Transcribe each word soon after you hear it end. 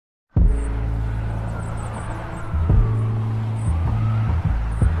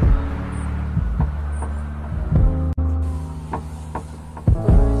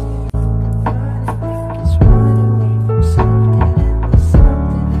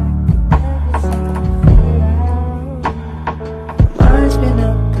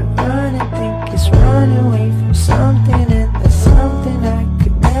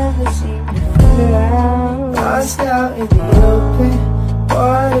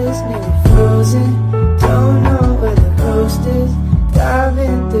is nearly frozen. Don't know where the coast is.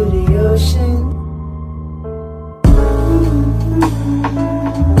 Diving through the ocean.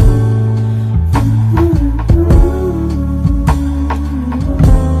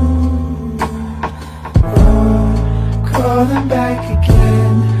 Calling back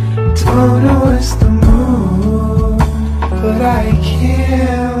again. Don't know what's the mood, but I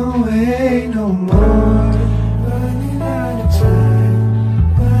can't wait no more. Running out of time,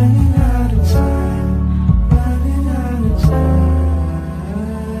 running out of time, running out of time,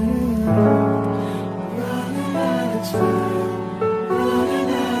 running out of time,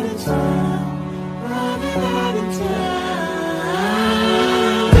 running out of time, running out of time.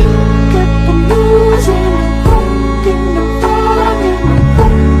 Got the losing and broken and falling and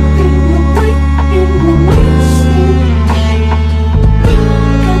broken away in the wasting.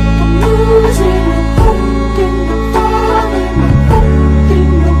 Got the losing and broken and falling and broken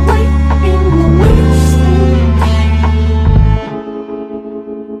away in the wasting.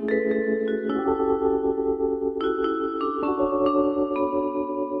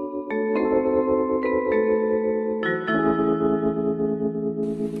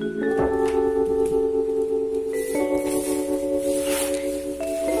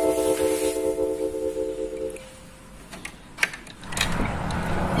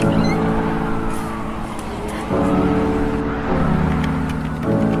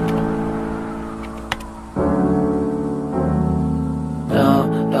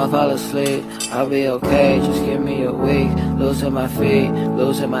 Don't fall asleep, I'll be okay, just give me a week. Losing my feet,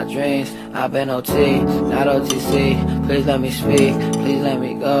 losing my dreams. I've been OT, not OTC. Please let me speak, please let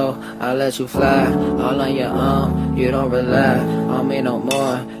me go. I'll let you fly, all on your own. You don't rely on me no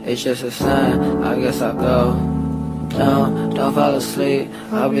more, it's just a sign, I guess I'll go. No, don't fall asleep,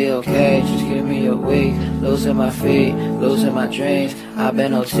 I'll be okay, just give me a week. Losing my feet, losing my dreams. I've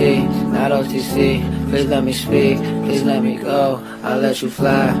been OT, not OTC. Please let me speak, please let me go. I'll let you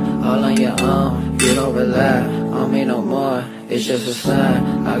fly, all on your own. You don't rely on me no more, it's just a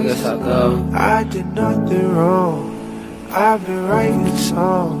sign, I guess I'll go. I did nothing wrong, I've been writing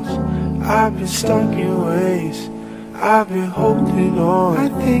songs. I've been stuck in ways, I've been holding on. I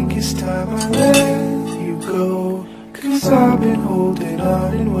think it's time I let you go, 'cause I've been holding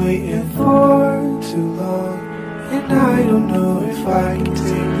on and waiting for too long. And I don't know if I can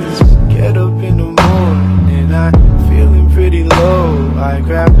take this. Get up in the morning and I'm feeling pretty low. I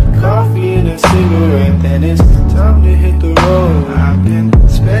grab coffee and a cigarette, then it's time to hit the road. I've been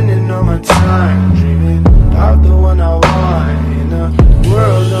spending all my time dreaming about the one I want. In a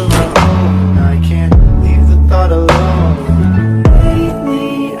world of my own, I can't leave the thought alone.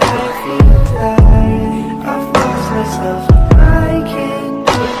 Lately I feel tired, I've lost myself. I can't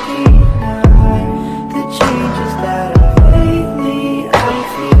deny the changes that I've lately. I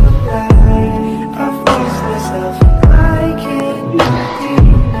feel tired, I've lost myself. I can't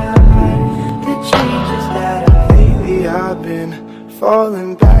deny the changes that I've lately. I've been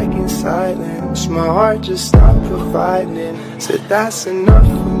falling back in silence. My heart just stopped providing. Said that's enough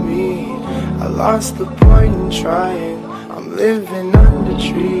for me. I lost the point in trying. I'm living under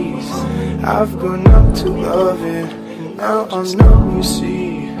trees. I've grown up to loving, and now I'm numb, you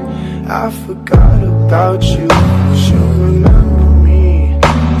see. I forgot about you, you remember me.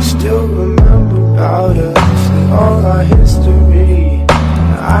 You still remember about us and all our history.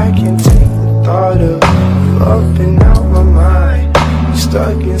 I can take the thought of you up and out my mind. You're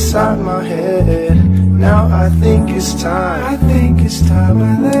stuck inside my head. Now I think it's time, I think it's time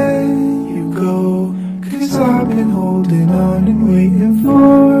I let you go, 'cause I've been holding on and waiting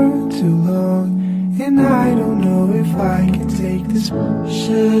for too long. And I don't know if I can take this.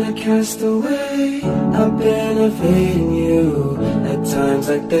 Should've cast away, I've been evading you. At times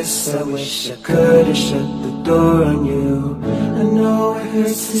like this I wish I could've shut the door on you. I know it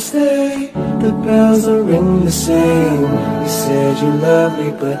hurts to stay, the bells don't ring the same. You said you love me,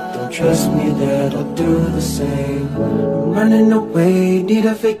 but don't trust me that I'll do the same. I'm running away, need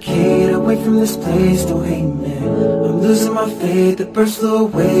a vacate away from this place, don't hate me. I'm losing my faith, the birds flew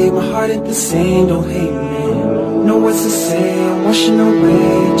away, my heart ain't the same, don't hate me. Know what to say, I'm washing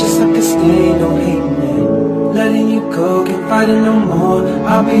away, just like a stain, don't hate me. Letting you go, can't fight it no more,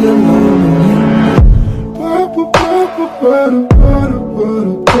 I'll be alone, don't hate me.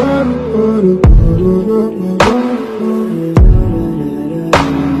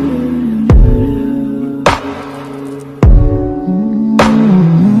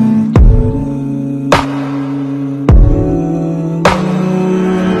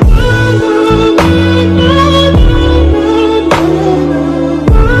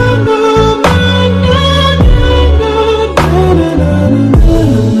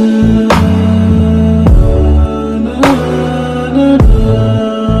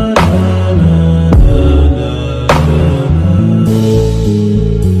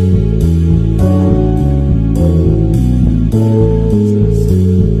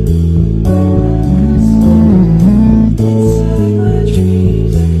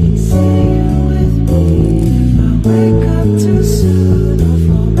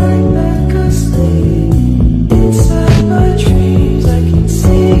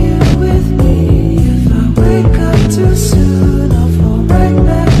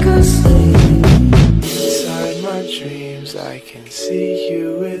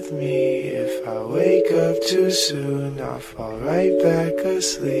 fall right back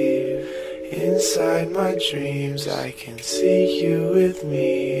asleep. Inside my dreams I can see you with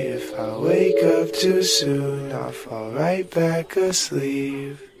me. If I wake up too soon, I'll fall right back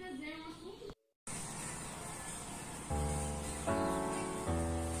asleep.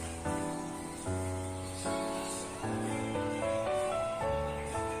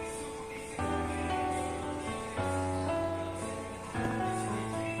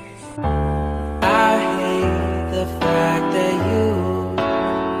 I hate the fact that you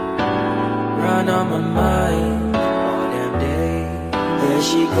run on my mind all damn day. There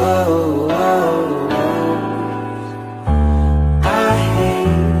she goes. I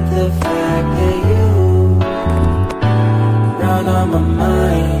hate the fact that you run on my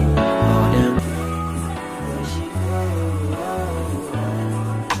mind all damn day. There she goes.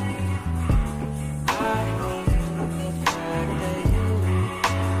 I hate the fact that you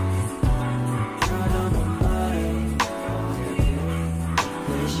run on my mind all damn day.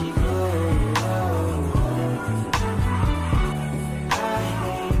 There she goes. I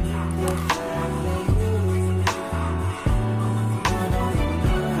hate the fact that you run on my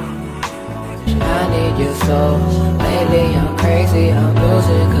mind. I need you so. Lately I'm crazy, I'm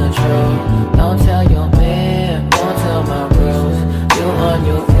losing control. Don't tell your man, don't tell my bros. You on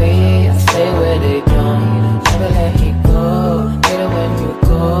your way, I stay where they don't. Never let me go. Hate it when you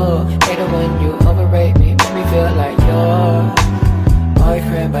go. Hate it when you overrate me. Make me feel like your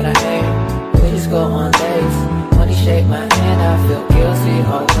boyfriend, but I ain't. We just go on dates. Money shake my hand, I feel guilty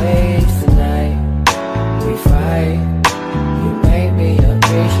always. Tonight we fight. You make me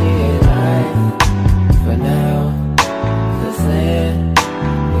appreciate life. For now, 'cause then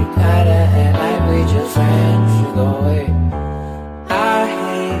we gotta act like we just friends. You go away. I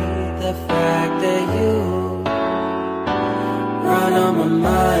hate the fact that you run on my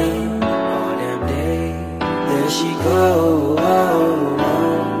mind all damn day. There she goes.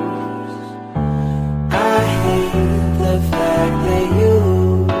 I hate the fact that you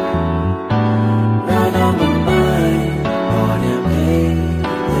run on my mind all damn day.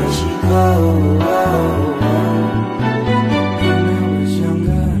 There she goes.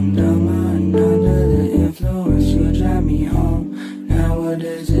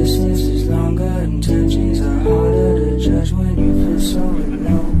 Intentions are harder to judge when you feel so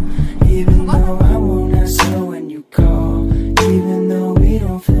alone. Even though I won't answer when you call, even though we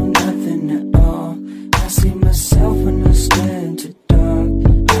don't feel nothing at all, I see myself when I stare into dark.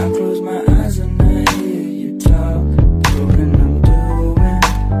 I close my eyes and I hear you talk. Proving I'm doing,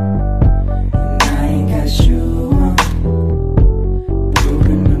 and I ain't got you on.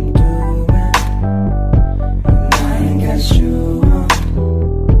 Proving I'm doing, and I ain't got you on.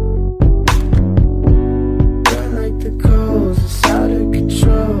 It's out of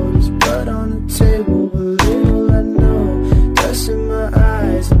control. There's blood on the table, but little I know. Dust in my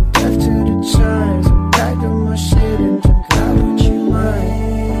eyes, I'm deaf to the chimes. I'm back on my shit and drink out. Would you mind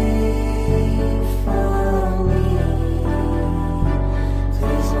for me?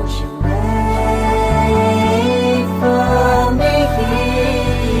 Please don't you wait for me?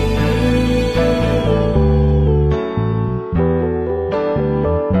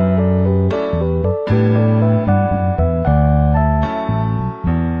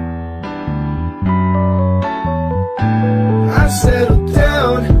 Settled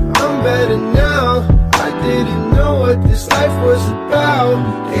down, I'm better now. I didn't know what this life was about.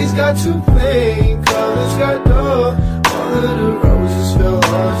 Days got too plain, colors got dull. All of the roses fell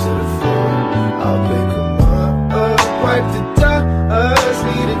onto the floor. I'll pick them up, wipe the dust.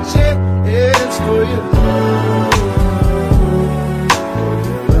 Need a chance for your love. For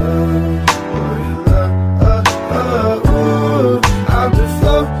your love, for your love. Ooh, I've been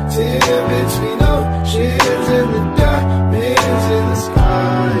floating between oceans and the diamonds in the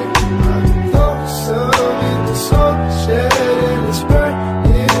sky. I'm lonesome in the soul shed and it's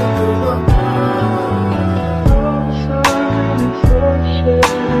burning through my mind. Lonesome in the soul shed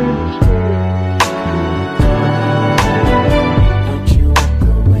and it's burning through my mind. Don't you walk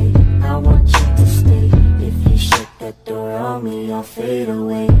away, I want you to stay. If you shut that door on me, I'll fade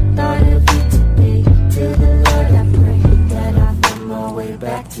away. Thought of you today, to the Lord I pray that I find my way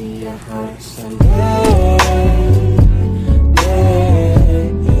back to your heart someday.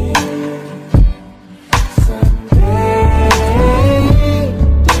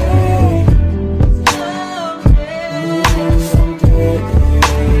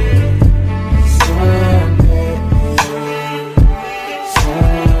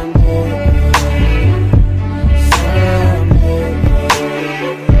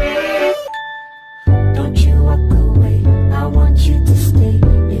 Don't you walk away, I want you to stay.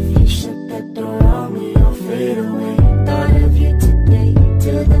 If you shut that door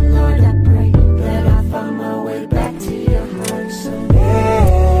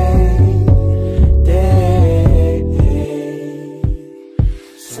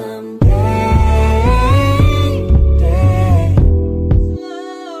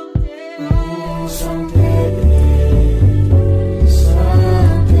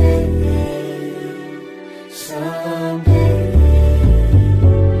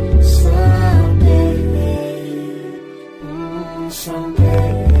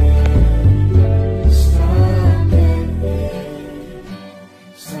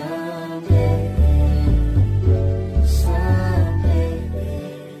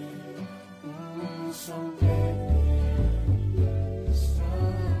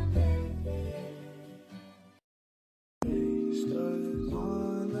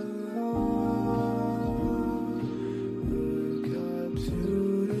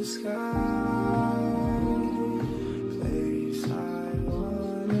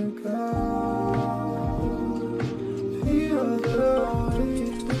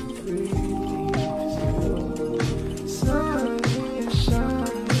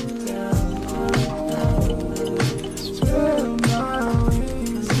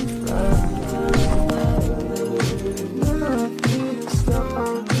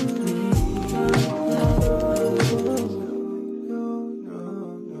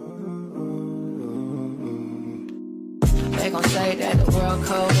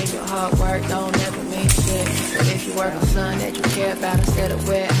hard work don't ever mean shit. But if you work on something that you care about instead of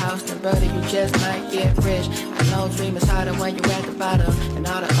warehouse, then brother, you just might get rich. I know dream is harder when you're at the bottom, and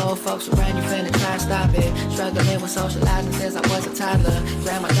all the old folks around you finna try to stop it. Struggling with socializing since I was a toddler.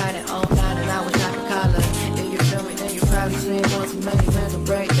 Grandma got it online and I was like a collar. If you feel me, then you probably seen one too many mental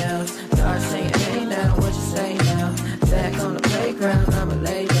breakdowns. Start saying, hey now, what you say now? Back on the playground, I'ma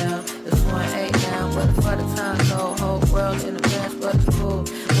lay down. It's 1-8 now, but for the time, so whole world in a mess, but it's cool.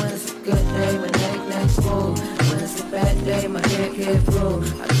 When it's a good day, my neck smooth. When it's a bad day, my head get blue.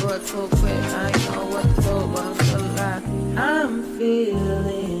 I do it too quick, I ain't know what to do, but I'm still alive. I'm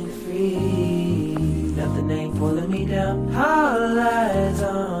feeling free, nothing ain't pulling me down. All eyes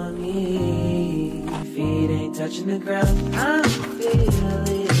on me, feet ain't touching the ground. I'm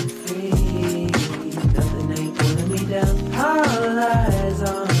feeling free, nothing ain't pulling me down. All eyes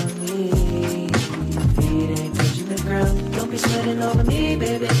on me, feet ain't touching the ground. Don't be sweating over me,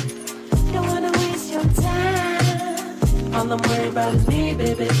 baby, don't wanna waste your time. All I'm worried about is me,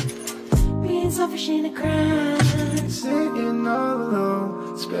 baby, being selfish ain't a crime. Sitting all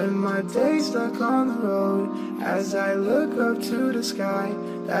alone, spend my days stuck on the road. As I look up to the sky,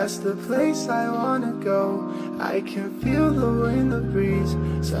 that's the place I wanna go. I can feel the wind, the breeze,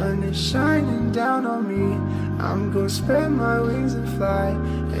 sun is shining down on me. I'm gonna spread my wings and fly,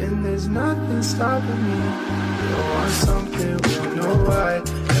 and there's nothing stopping me. We don't want something, we don't know why.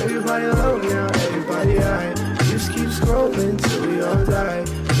 Everybody low now, everybody high. Just keep scrolling till we all die.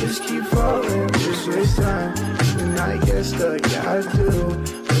 Just keep falling, just waste time. And I get stuck, yeah I do,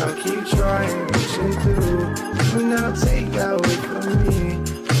 but I'll keep trying, pushing through. And I'll take that away from me.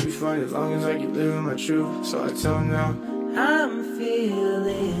 I'll be fine as long as I keep living my truth. So I tell them now, I'm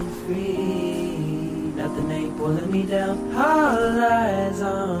feeling free, nothing ain't pulling me down. All eyes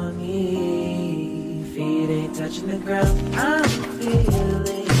on me, feet ain't touching the ground. I'm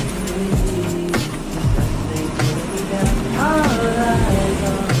feeling free, nothing ain't pulling me down. All eyes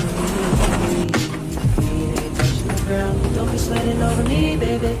on me, feet ain't touching the ground. Don't be sweating over me,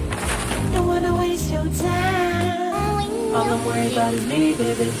 baby, don't wanna waste your time. All I'm worried about is me,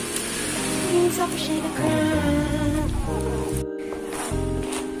 baby, being selfish ain't a crime.